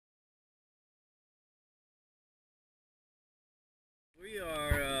We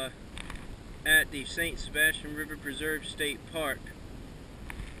are at the St. Sebastian River Preserve State Park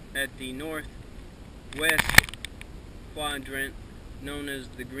at the northwest quadrant known as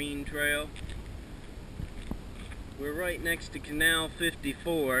the Green Trail. We're right next to Canal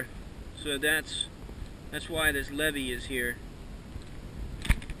 54, so that's why this levee is here.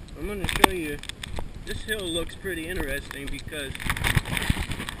 I'm going to show you, this hill looks pretty interesting because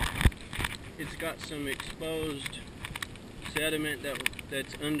it's got some exposed sediment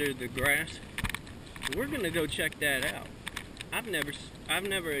that's under the grass. So we're gonna go check that out. I've never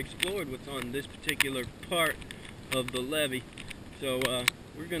explored what's on this particular part of the levee, so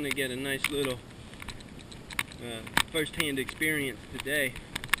we're gonna get a nice little first-hand experience today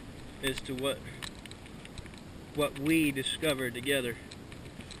as to what we discovered together.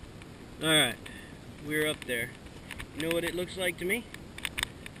 All right, we're up there. You know what it looks like to me?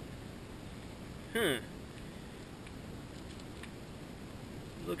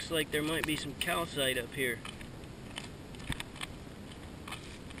 Looks like there might be some calcite up here.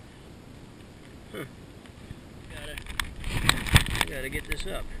 Gotta get this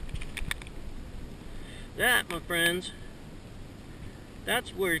up. That, my friends, that's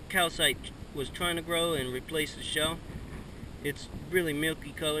where calcite was trying to grow and replace the shell. It's really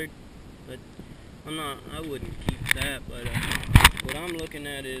milky colored, but I wouldn't keep that, but what I'm looking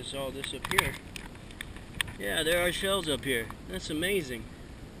at is all this up here. Yeah, there are shells up here. That's amazing.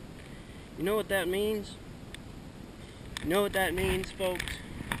 You know what that means? You know what that means, folks?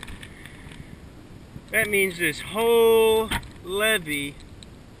 That means this whole levee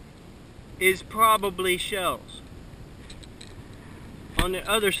is probably shells. On the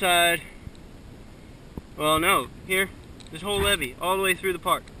other side, well, no, here, this whole levee, all the way through the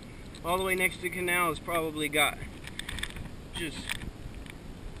park, all the way next to the canal, has probably got just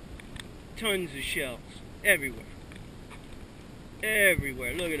tons of shells everywhere.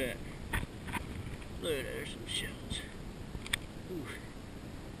 Everywhere. Look at that. Look at that, there's some shells. Ooh.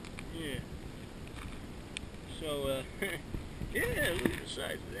 Yeah. So, yeah, look at the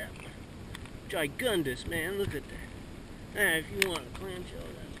size of that one. Gigundous, man, look at that. If you want a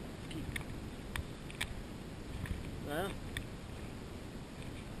clamshell, that's what keep it. Well,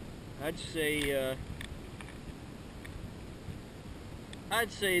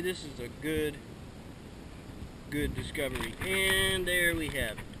 I'd say this is a good discovery. And there we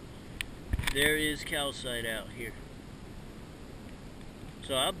have it. There is calcite out here.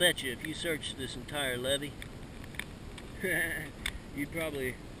 So I'll bet you if you search this entire levee, you'd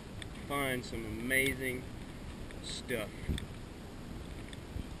probably find some amazing stuff.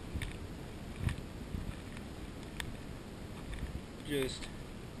 Just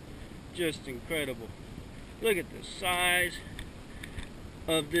incredible. Look at the size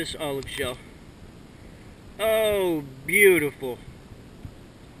of this olive shell. Oh, beautiful.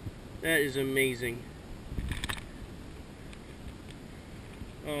 That is amazing.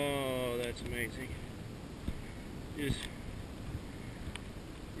 Oh, that's amazing.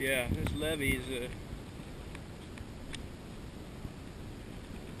 Yeah, this levee is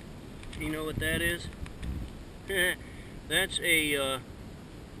you know what that is? That's a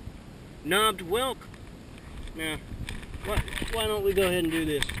knobbed whelk. Now, why don't we go ahead and do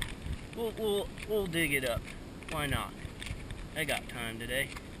this? We'll dig it up. Why not? I got time today.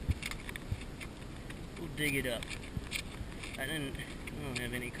 We'll dig it up. I don't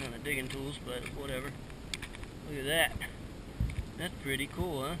have any kind of digging tools, but whatever. Look at that. That's pretty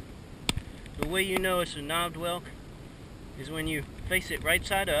cool, huh? The way you know it's a knobbed whelk is when you face it right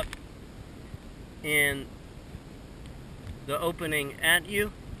side up and the opening at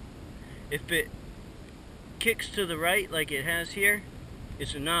you. If it kicks to the right like it has here,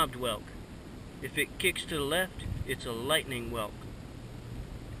 it's a knobbed whelk. If it kicks to the left, it's a lightning whelk.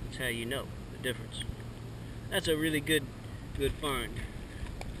 That's how you know the difference. That's a really good find.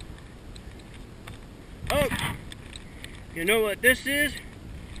 Oh, you know what this is?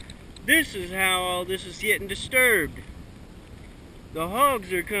 This is how all this is getting disturbed. The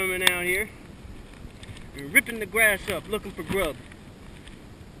hogs are coming out here and ripping the grass up looking for grub.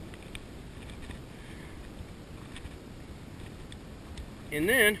 And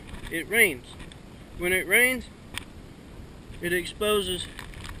then it rains. When it rains, it exposes,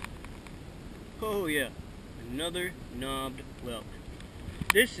 oh yeah, another knobbed whelk.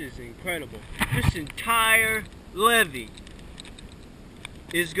 This is incredible. This entire levee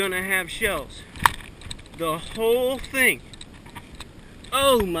is gonna have shells. The whole thing.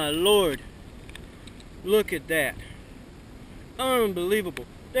 Oh my Lord. Look at that. Unbelievable.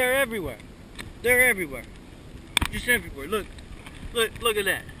 They're everywhere. They're everywhere. Just everywhere. Look at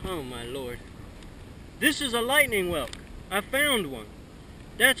that. Oh my Lord. This is a lightning whelk. I found one.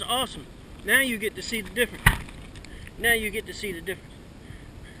 That's awesome. Now you get to see the difference. Now you get to see the difference.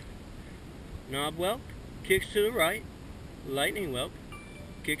 Knob whelk kicks to the right. Lightning whelk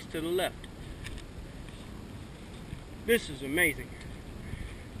kicks to the left. This is amazing.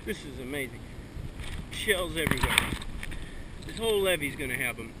 This is amazing. Shells everywhere. This whole levee's gonna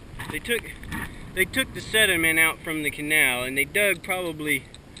have them. They took the sediment out from the canal and they dug probably,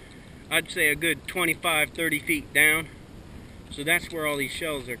 I'd say, a good 25-30 feet down. So that's where all these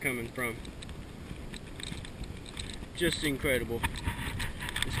shells are coming from. Just incredible.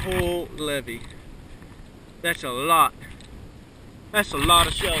 This whole levee. That's a lot. That's a lot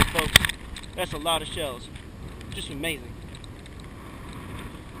of shells, folks. That's a lot of shells. Just amazing.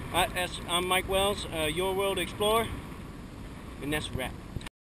 I'm Mike Wells, your world explorer, and that's a wrap.